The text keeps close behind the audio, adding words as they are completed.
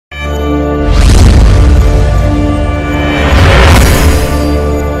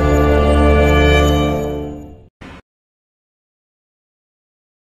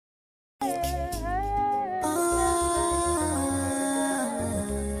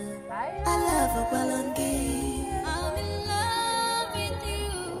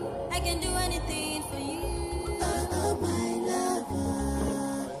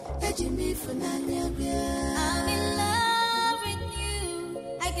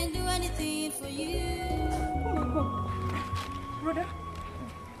can do anything for you. Oh my God. Brother,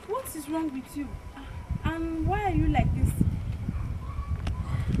 what is wrong with you? And why are you like this?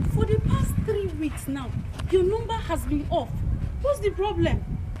 For the past 3 weeks now, your number has been off. What's the problem?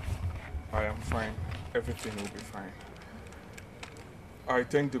 I am fine. Everything will be fine. I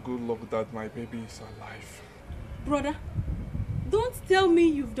thank the good Lord that my baby is alive. Brother, don't tell me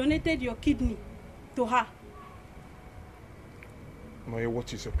you've donated your kidney to her. Noye,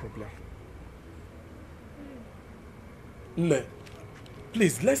 what is your problem? Le,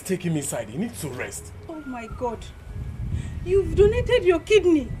 please, let's take him inside. He needs to rest. Oh my God. You've donated your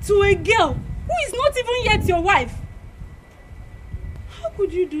kidney to a girl who is not even yet your wife. How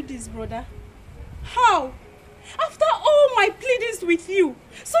could you do this, brother? How? After all my pleadings with you,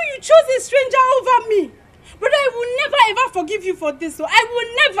 so you chose a stranger over me. Brother, I will never ever forgive you for this. So I will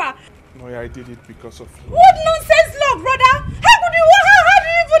never. No, I did it because of you. What nonsense love, brother? How could you? How do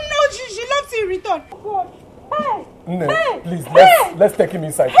you even know she loves you in return? God. Hey. No, hey. Please, hey. let's take him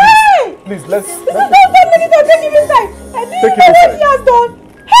inside. Hey. Please, let's. This is not 10 minutes to take him inside. I didn't know what he has done.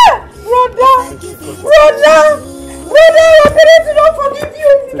 Hey, brother. Your parents do not forgive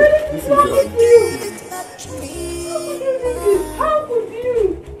you. Parents do not forgive you. How could you?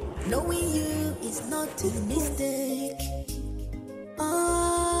 Knowing you is not a mistake.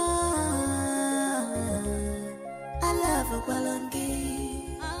 I love a balongi.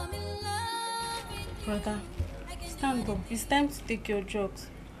 Brother, stand up. It's time to take your drugs.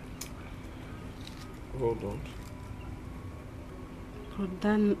 Hold on.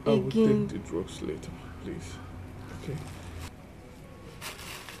 Brother, I will again. take the drugs later, please. Okay.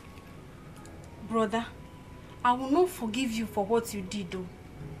 Brother, I will not forgive you for what you did, though.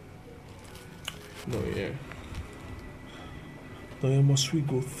 No, yeah. No, must we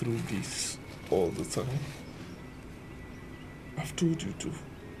go through this all the time? I've told you to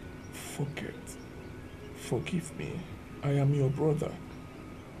forget. Forgive me. I am your brother.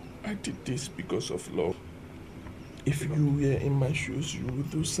 I did this because of love. If you were in my shoes, you would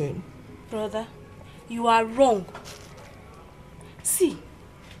do the same. Brother, you are wrong. See,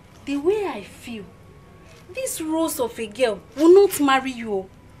 the way I feel, this rose of a girl will not marry you.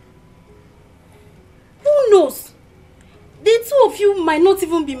 Who knows? The two of you might not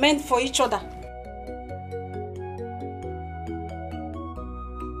even be meant for each other.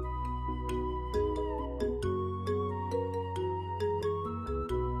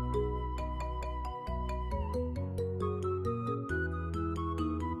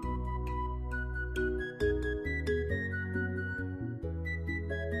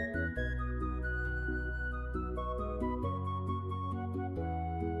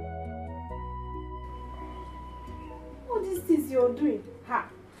 All these things you're doing, ha!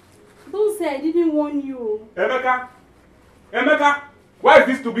 Don't say I didn't warn you. Emeka! Emeka! Where is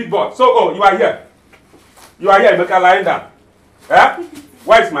this stupid boy? So, oh, you are here. You are here, Emeka, lying down. Eh?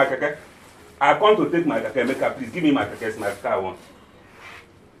 Where is my keke? I have come to take my keke. Emeka, please give me my keke. It's my keke I want.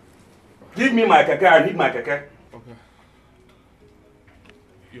 Give me my keke. I need my keke. Okay.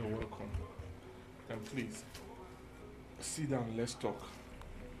 You're welcome. And please, sit down, let's talk.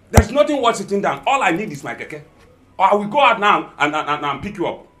 There's nothing worth sitting down. All I need is my keke. Or I will go out now and pick you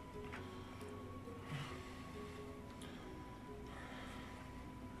up.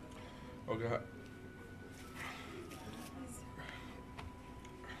 Okay.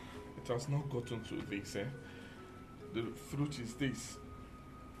 It has not gotten to this, eh? The truth is this.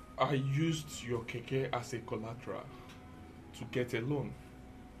 I used your keke as a collateral to get a loan.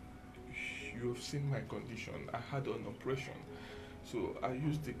 You have seen my condition. I had an operation. So I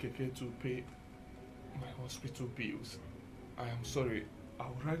used the keke to pay my hospital bills. I am sorry.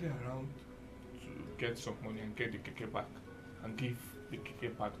 I'll ride around to get some money and get the keke back and give the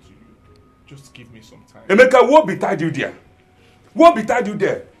keke back to you. Just give me some time. Emeka, what betide you there? What betide you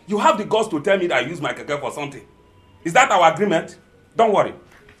there? You have the guts to tell me that I use my keke for something. Is that our agreement? Don't worry.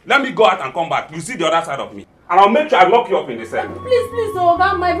 Let me go out and come back. You see the other side of me. And I'll make sure I lock you up in the cell. Please,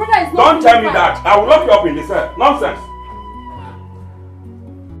 Oga, my brother is not. Don't tell me that. I will lock you up in the cell. Nonsense.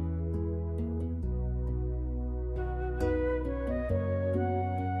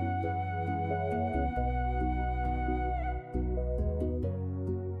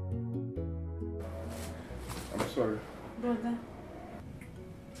 I'm sorry. Brother,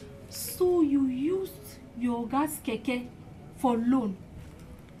 so you used your gas keke for loan?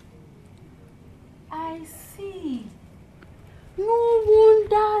 I see. No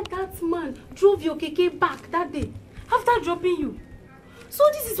wonder that man drove your keke back that day after dropping you. So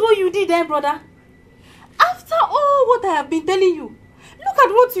this is what you did then, brother? After all what I have been telling you, look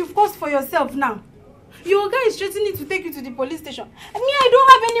at what you've caused for yourself now. Your guy is threatening to take you to the police station. I mean, I don't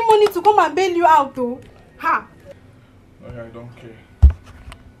have any money to come and bail you out, though. Ha! I don't care.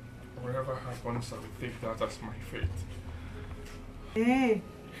 Whatever happens, I will take that as my fate. Hey,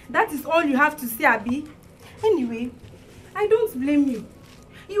 that is all you have to say, Abi. Anyway, I don't blame you.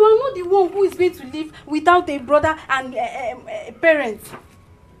 You are not the one who is going to live without a brother and parents.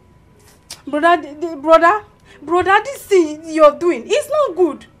 Brother, this thing you're doing, it's not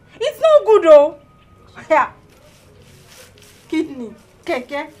good. It's not good, oh. Yeah. Kidney,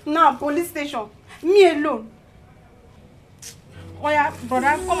 keke, now police station. Me alone. Oh yeah,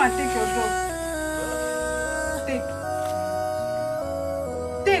 brother, come and take your dog.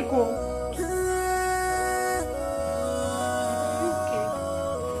 Take, oh.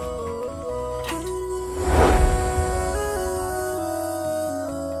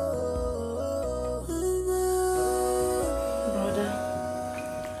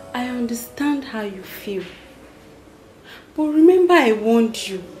 I understand how you feel. But remember, I warned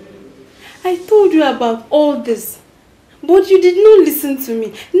you. I told you about all this. But you did not listen to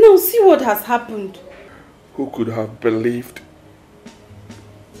me. Now see what has happened. Who could have believed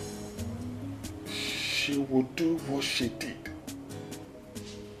she would do what she did?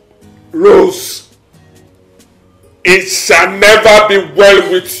 Rose, it shall never be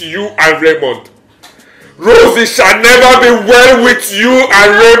well with you and Raymond. Rose, it shall never be well with you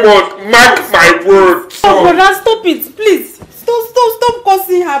and Raymond. Mark my words. Oh, brother, stop it, please. Stop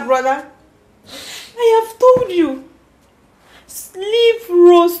cursing her, brother. I have told you. Leave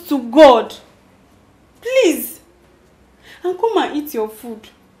Rose to God. Please. And come and eat your food.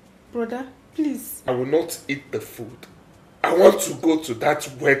 Brother, please. I will not eat the food. I want to go to that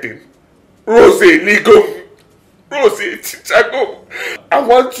wedding. Rosie, Ligo. Rosie, Chichago. I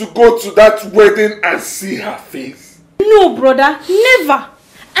want to go to that wedding and see her face. No, brother. Never.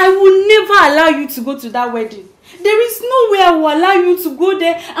 I will never allow you to go to that wedding. There is no way I will allow you to go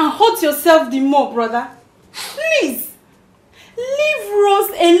there and hurt yourself the more, brother. Please. Leave Rose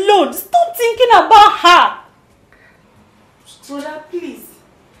alone. Stop thinking about her. Brother, please.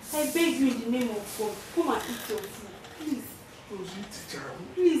 I beg you in the name of God. Come and eat your food. Please.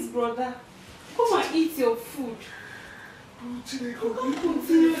 Please, brother. Come and eat your food. You can't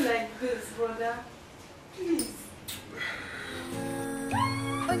continue like this, brother. Please.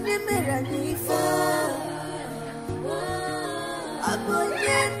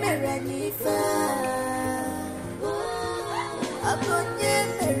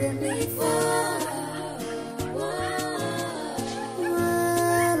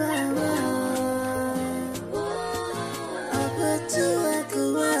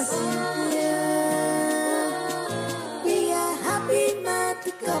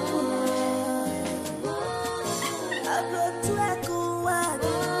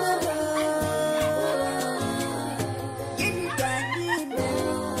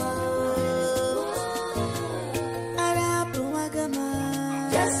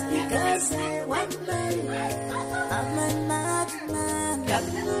 Just because I want money, I'm a madman.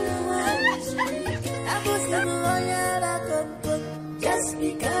 Just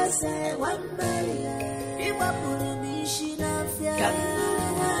because I want money,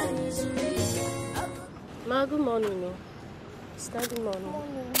 Ma, good morning. No. Good morning.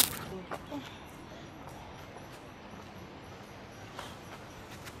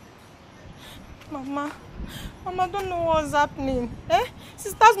 Mama, I don't know what's happening.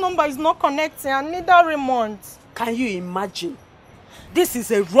 Sister's number is not connecting and neither Raymond. Can you imagine? This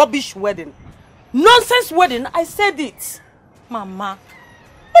is a rubbish wedding. Nonsense wedding, I said it. Mama,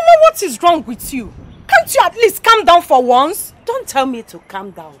 what is wrong with you? Can't you at least calm down for once? Don't tell me to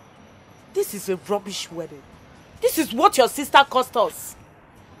calm down. This is a rubbish wedding. This is what your sister cost us.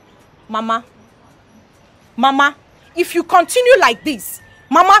 Mama, if you continue like this,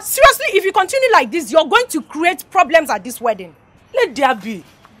 Mama, seriously, if you continue like this, you're going to create problems at this wedding. Let there be.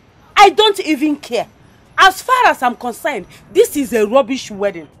 I don't even care. As far as I'm concerned, this is a rubbish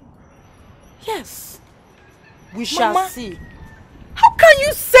wedding. Yes. We shall see. How can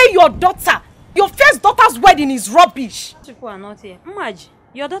you say your first daughter's wedding is rubbish? People are not here. Maj,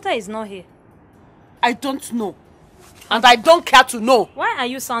 your daughter is not here. I don't know. And I don't care to know. Why are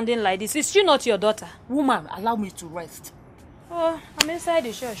you sounding like this? Is she not your daughter? Woman, allow me to rest. Oh, I'm inside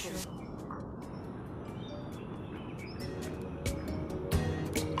the church.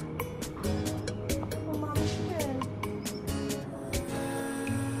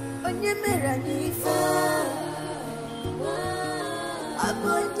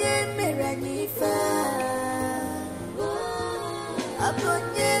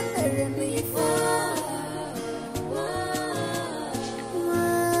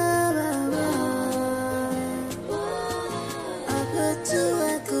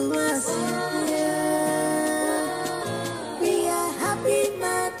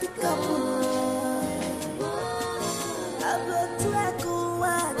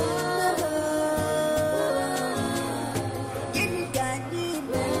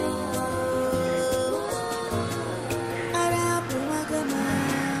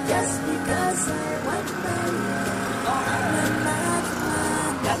 Just because I want money, I'm a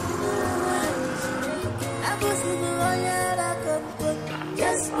madman. I was in the royal, I come put.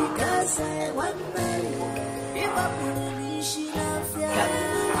 Just because I want money, if I put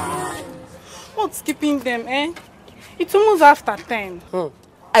what's keeping them, eh? It's almost after 10.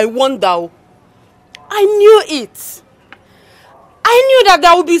 I wonder. I knew it. I knew that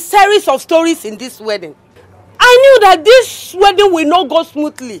there would be series of stories in this wedding. I knew that this wedding will not go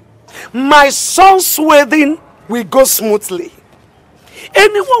smoothly. My son's wedding will go smoothly.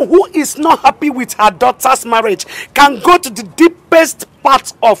 Anyone who is not happy with her daughter's marriage can go to the deepest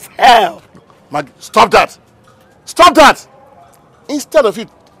part of hell. Maggie, stop that. Stop that. Instead of you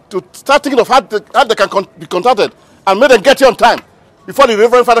to start thinking of how they can be contacted and make them get here on time before the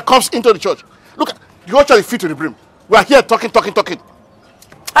Reverend Father comes into the church. Look, the whole church is filled to the brim. We are here talking.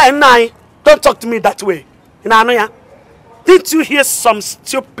 Hey, Nai, don't talk to me that way. Didn't you hear some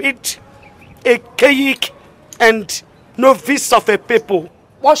stupid, archaic, and novice of a people?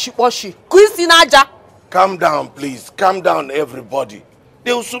 Washi. Queen Naja. Calm down, please. Calm down, everybody.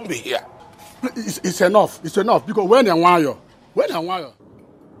 They will soon be here. It's enough. It's enough. Because when they want you.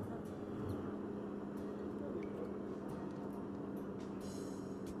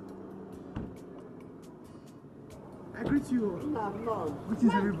 I greet you.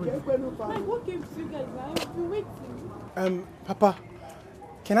 Greetings, everybody. What came to you guys? I've been waiting. Papa,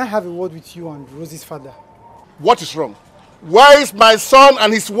 can I have a word with you and Rosie's father? What is wrong? Where is my son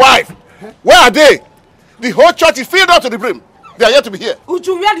and his wife? Where are they? The whole church is filled out to the brim. They are yet to be here.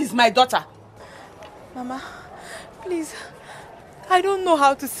 Uju, where is my daughter? Mama, please. I don't know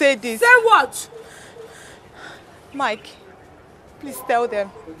how to say this. Say what? Mike, please tell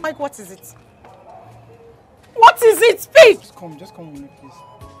them. Mike, what is it? What is it? Speak! Just come with me, please.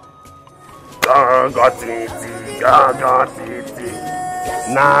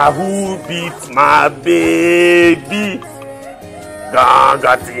 Now who beat my baby?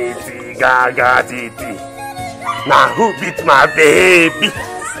 Gaga titi. Now who beat my baby?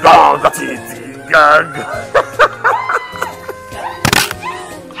 Gaga titi, gaga.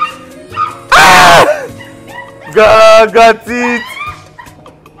 Gaga titi.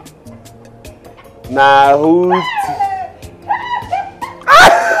 Now who?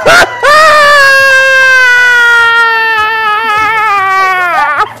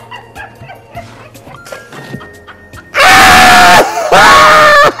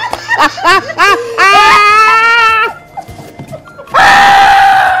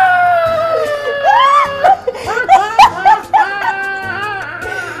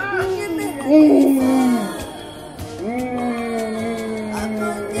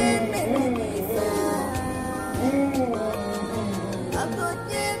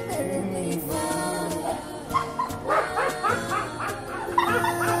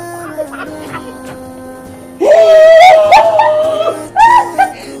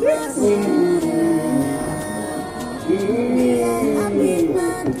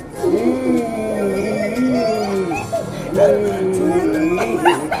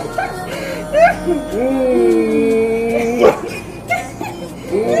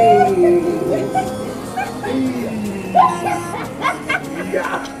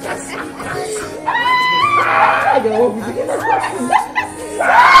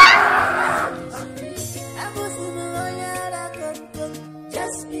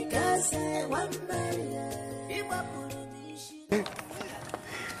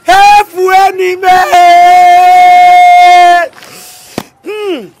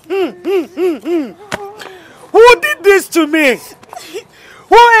 Who did this to me?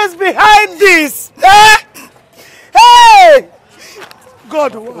 Who is behind this? Hey!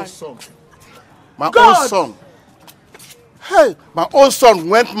 God, why? My own son. Hey, my own son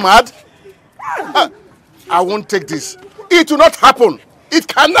went mad. I won't take this. It will not happen. It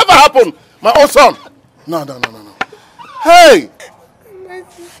can never happen. My own son. No. Hey! My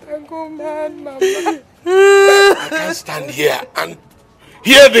sister go mad, Mama. I can't stand here and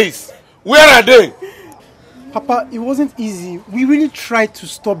hear this. Where are they? Papa, it wasn't easy. We really tried to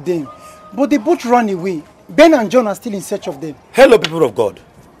stop them, but they both ran away. Ben and John are still in search of them. Hello, people of God.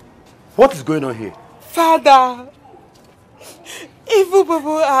 What is going on here? Father, evil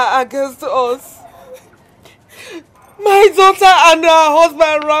people are against us. My daughter and her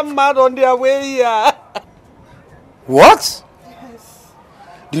husband ran mad on their way here. What? Yes.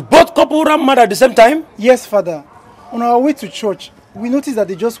 The both couple ran mad at the same time? Yes, Father. On our way to church, we noticed that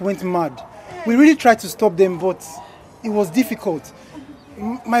they just went mad. We really tried to stop them, but it was difficult.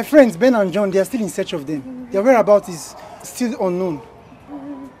 My friends, Ben and John, they are still in search of them. Their whereabouts is still unknown.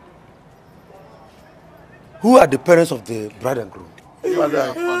 Who are the parents of the bride and groom?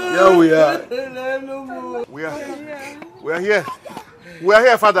 Father. Yeah, we are. We are here. We are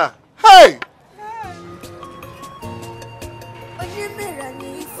here, Father. Hey!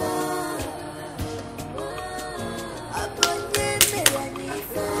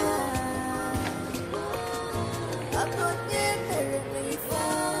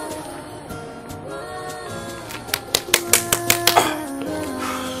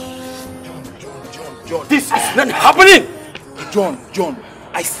 John, this is not happening! John,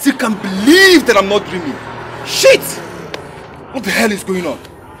 I still can't believe that I'm not dreaming. Shit! What the hell is going on?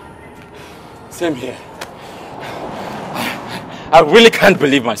 Same here. I really can't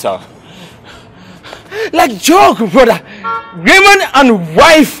believe myself. Like joke, brother. Raymond and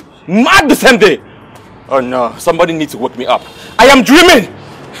wife mad the same day. Oh no, somebody needs to wake me up. I am dreaming!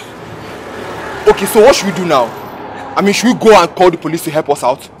 Okay, so what should we do now? I mean, should we go and call the police to help us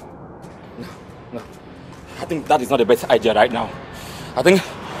out? No. I think that is not the best idea right now. I think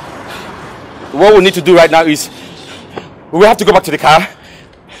what we need to do right now is we have to go back to the car,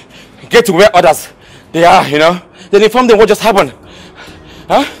 get to where others they are, you know, then inform them what just happened.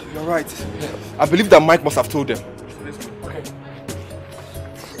 Huh? You're right. I believe that Mike must have told them. Okay.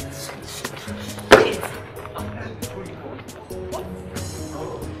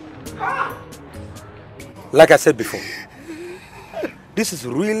 Like I said before, this is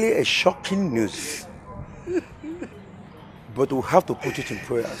really a shocking news. But we'll have to put it in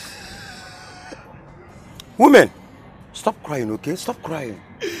prayers. Women, stop crying, okay? Stop crying.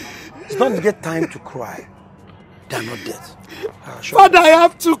 It's not yet time to cry. They're not dead. Father, I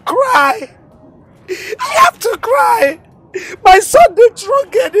have to cry. I have to cry. My son didn't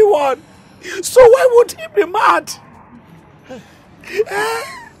wrong anyone. So why would he be mad?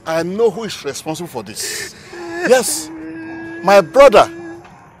 I know who is responsible for this. Yes, my brother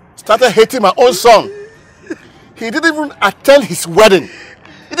started hating my own son. He didn't even attend his wedding.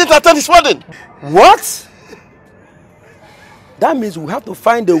 He didn't attend his wedding. What? That means we have to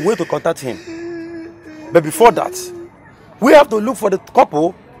find a way to contact him. But before that, we have to look for the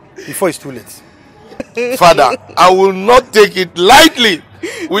couple before it's too late. Father, I will not take it lightly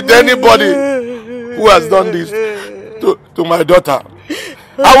with anybody who has done this to my daughter.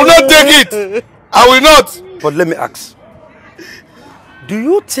 I will not take it. I will not. But let me ask. Do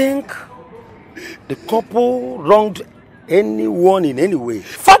you think the couple wronged anyone in any way?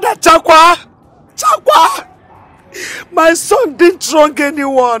 Father Chakwa! My son didn't wrong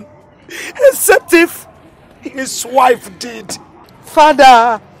anyone. Except if his wife did.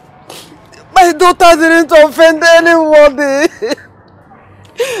 Father, my daughter didn't offend anybody.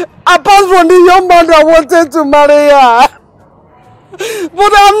 Apart from the young man that wanted to marry her.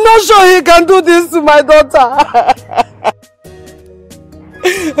 But I'm not sure he can do this to my daughter.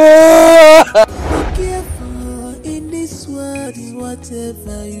 Be careful in this world, in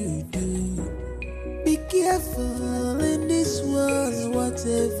whatever you do. Be careful in this world,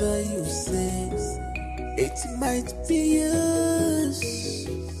 whatever you say. It might be used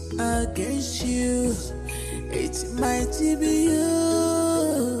against you. It might be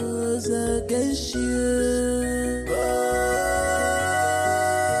used against you.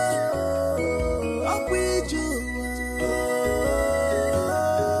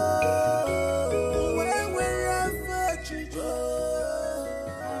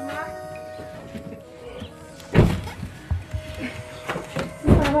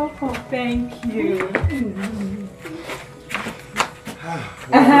 Thank you.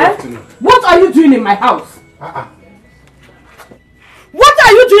 What are you doing in my house? What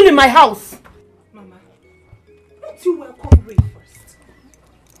are you doing in my house? Mama, won't you welcome Ray first?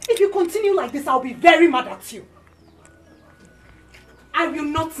 If you continue like this, I'll be very mad at you. I will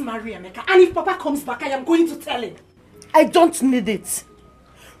not marry Emeka, and if Papa comes back, I am going to tell him. I don't need it.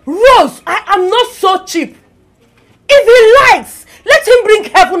 Rose, I am not so cheap. If he likes, let him bring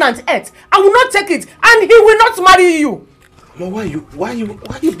heaven and earth. I will not take it, and he will not marry you. Mama, why are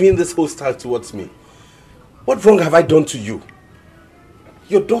you being this hostile towards me? What wrong have I done to you?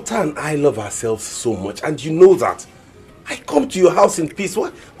 Your daughter and I love ourselves so much, and you know that. I come to your house in peace.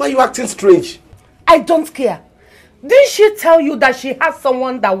 Why are you acting strange? I don't care. Didn't she tell you that she has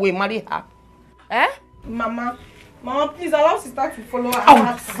someone that will marry her? Eh? Mama, please allow sister to follow her.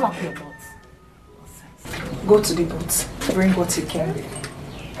 I will slap your butt. Go to the boat. Bring what you can.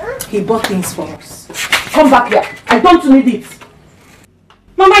 He bought things for us. Come back here. I don't need it.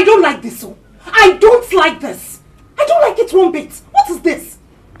 Mama, I don't like this. I don't like this. I don't like it one bit. What is this?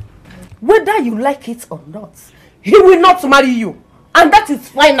 Whether you like it or not, he will not marry you. And that is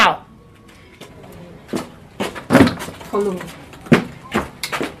final. Follow me.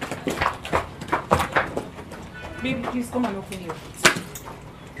 Baby, please come and open your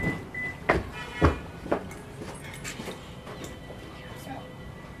boot.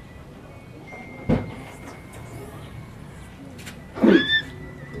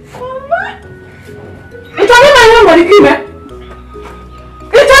 Ime?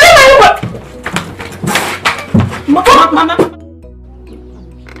 Mama.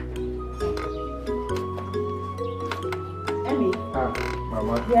 Emmy.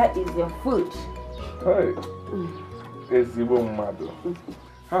 Mama. Here is your food. Hey. Ezibo mado.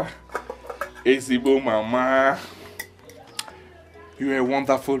 Ezibo mama. You are a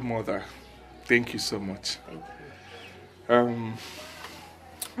wonderful mother. Thank you so much. Thank you.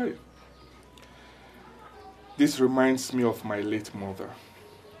 Hey. This reminds me of my late mother.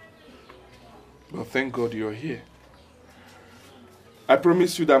 But thank God you're here. I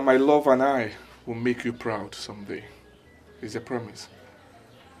promise you that my love and I will make you proud someday. It's a promise.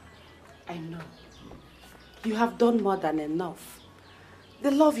 I know. You have done more than enough.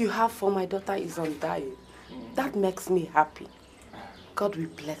 The love you have for my daughter is undying. That makes me happy. God will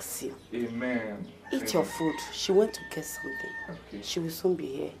bless you. Amen. Eat your food. She went to get something. Okay. She will soon be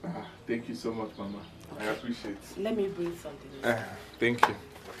here. Thank you so much, Mama. I appreciate it. Let me bring something. Thank you.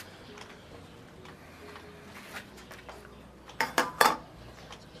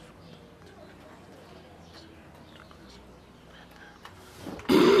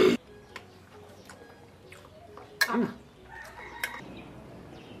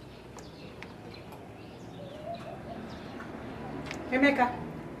 Emeka,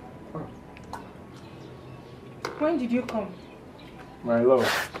 when did you come? My love.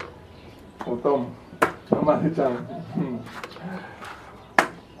 Tom, Mama-chan.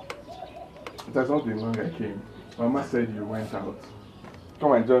 It has not been long I came. Mama said you went out.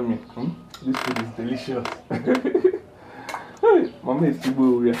 Come and join me. This food is delicious. Mama is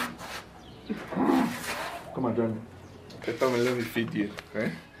still here. Come and join me. Tom, let me feed you. Eh?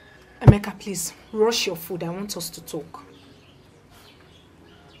 Emeka, please, rush your food. I want us to talk.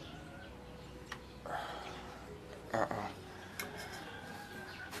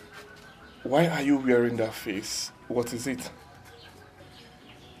 Why are you wearing that face? What is it?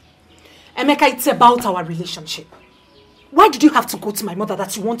 Emeka, it's about our relationship. Why did you have to go to my mother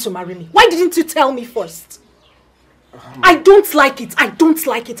that you want to marry me? Why didn't you tell me first? I don't like it. I don't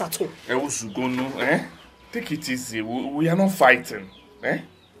like it at all. Take it easy. We are not fighting.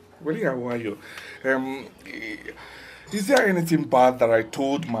 Where are you? Is there anything bad that I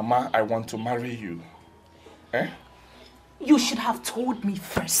told Mama I want to marry you? You should have told me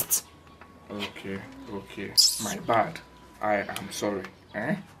first. Okay. My bad. I am sorry.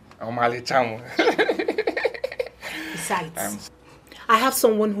 Besides, I have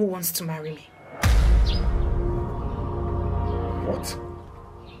someone who wants to marry me. What?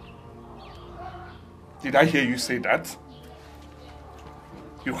 Did I hear you say that?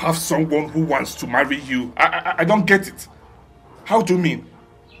 You have someone who wants to marry you. I don't get it. How do you mean?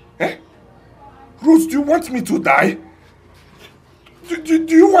 Rose, do you want me to die? Do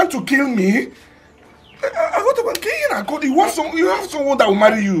you want to kill me? You have someone that will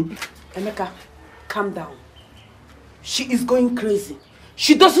marry you. Emeka, calm down. She is going crazy.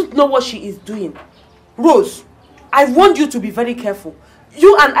 She doesn't know what she is doing. Rose, I want you to be very careful.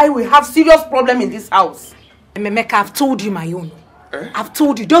 You and I will have serious problem in this house. Emeka, I've told you my own. I've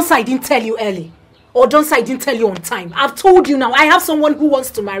told you. Don't say I didn't tell you early. Or don't say I didn't tell you on time. I've told you now. I have someone who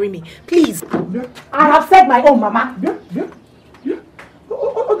wants to marry me. Please. Yeah. I have said my own, Mama. Yeah.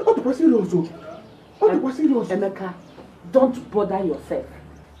 Emeka, don't bother yourself.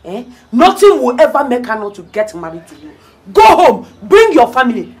 Nothing will ever make her not to get married to you. Go home. Bring your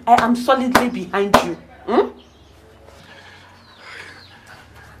family. I am solidly behind you.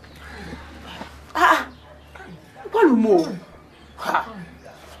 One more.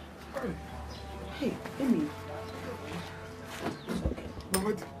 Hey, Amy.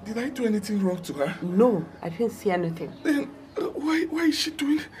 Mama, did I do anything wrong to her? No, I didn't see anything. Then why is she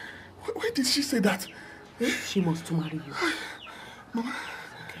doing? Why did she say that? She wants to marry you. Mama,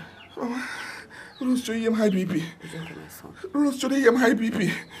 Mama, Rose, show you high BP. It's okay, my son. Rose, show you high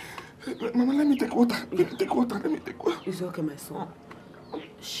BP. Mama, let me take water. It's okay, my son.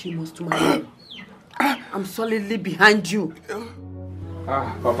 She wants to marry you. I'm solidly behind you.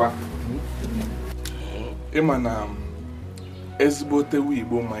 Papa. Emana, ezbote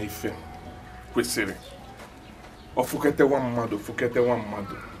wibo ma ife kwesịrị. Ofukete wa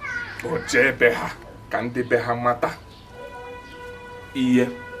mmadụ. O jee be ha ka ndị be ha mata ihe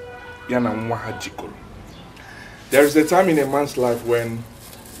ya na nwa ha jikọrọ. There is a time in a man's life when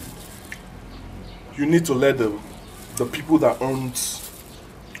you need to let the people that owns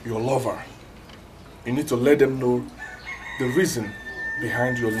your lover, you need to let them know the reason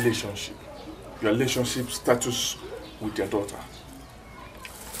behind your relationship status with your daughter.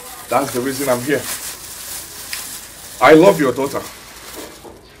 That's the reason I'm here. I love your daughter.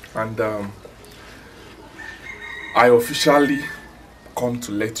 And I officially come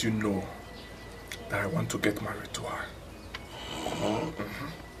to let you know that I want to get married to her.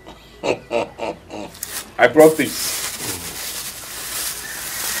 I brought this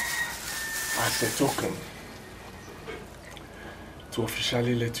as a token to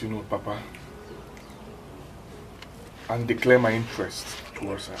officially let you know, Papa, and declare my interest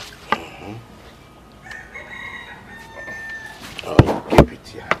towards her. I'll keep it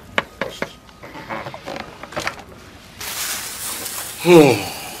here first.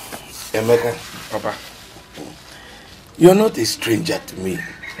 Emeka, Papa, you're not a stranger to me.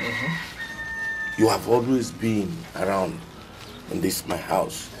 You have always been around in this my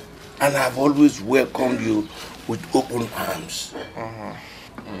house, and I've always welcomed you with open arms.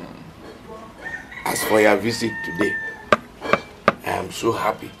 As for your visit today, I am so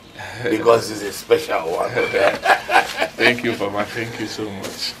happy because it's a special one. Thank you, Papa. Thank you so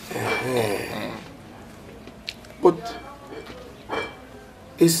much. But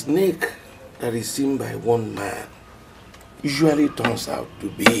a snake that is seen by one man usually turns out to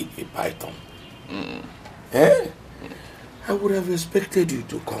be a python. I would have expected you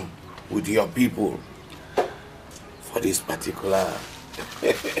to come with your people for this particular.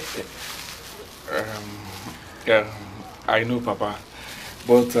 I know, Papa,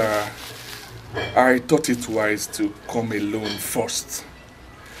 but I thought it wise to come alone first.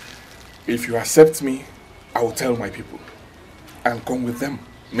 If you accept me, I will tell my people and come with them.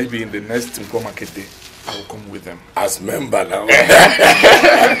 Maybe in the next Nko market day, I will come with them. As member now.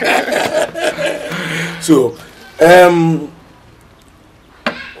 So,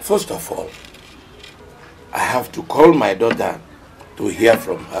 first of all, I have to call my daughter to hear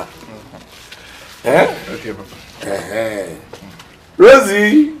from her. Okay, Papa.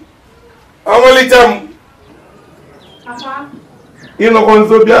 Rosie, Amolitam. Papa. You know,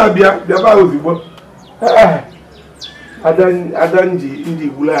 Conso Bia, Adanji, Indi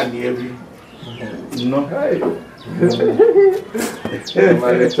Bulani, every. No.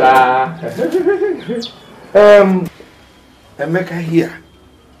 Emeka here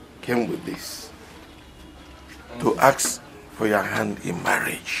came with this to ask for your hand in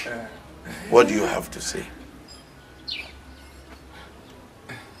marriage. What do you have to say?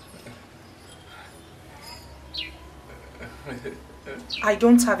 I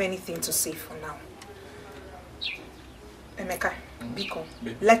don't have anything to say for now. Emeka, Biko,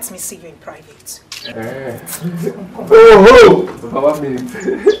 let me see you in private. Oh,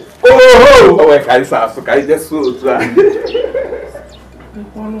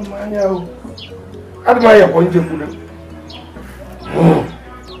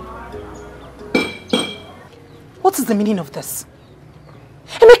 What is the meaning of this?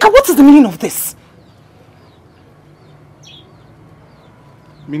 Emeka, what is the meaning of this?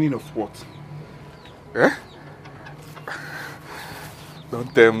 Meaning of what?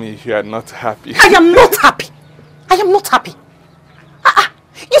 Don't tell me you are not happy. I am not happy. I am not happy.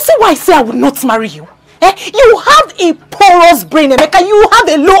 You see why I say I will not marry you? You have a porous brain, Emeka. You have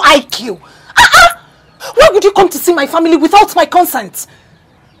a low IQ. Why would you come to see my family without my consent?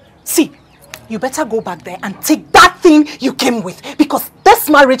 See, you better go back there and take that thing you came with, because this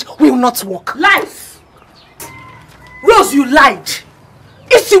marriage will not work. Lies! Rose, you lied.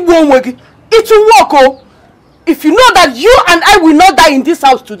 It won't work. It will work, oh. If you know that you and I will not die in this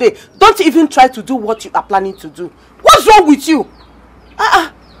house today, don't even try to do what you are planning to do. What's wrong with you?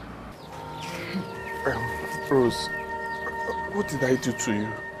 Rose, what did I do to you?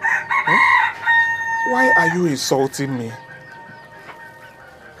 Why are you insulting me?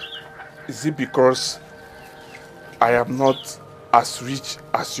 Is it because I am not as rich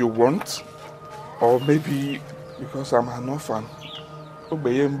as you want? Or maybe because I'm an orphan?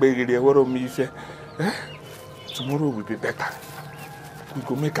 Tomorrow will be better. We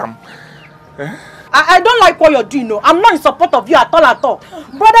go make them. I don't like what you're doing, no. I'm not in support of you at all.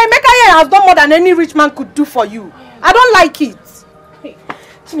 Brother Emeka here has done more than any rich man could do for you. I don't like it.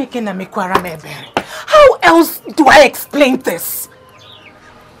 How else do I explain this?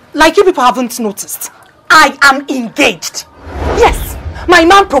 Like you people haven't noticed, I am engaged. Yes, my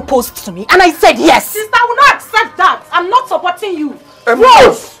man proposed to me and I said yes. Sister, I will not accept that. I'm not supporting you.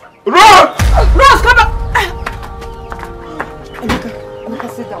 Rose! Rose! Rose, come back! Emeka,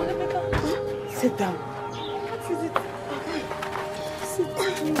 sit down. Sit down. What is it? Sit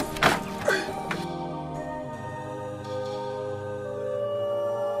down.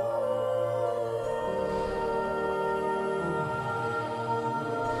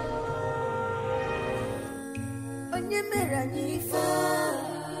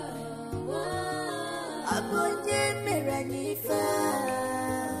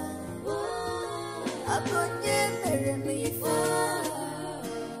 Abonye marry me for.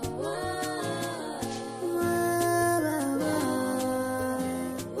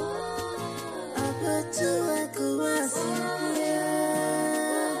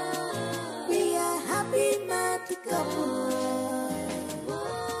 We are happy married couple.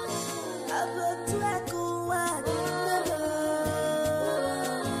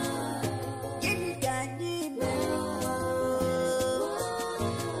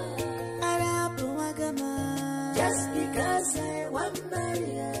 Just because I want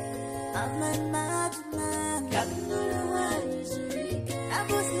married, I'm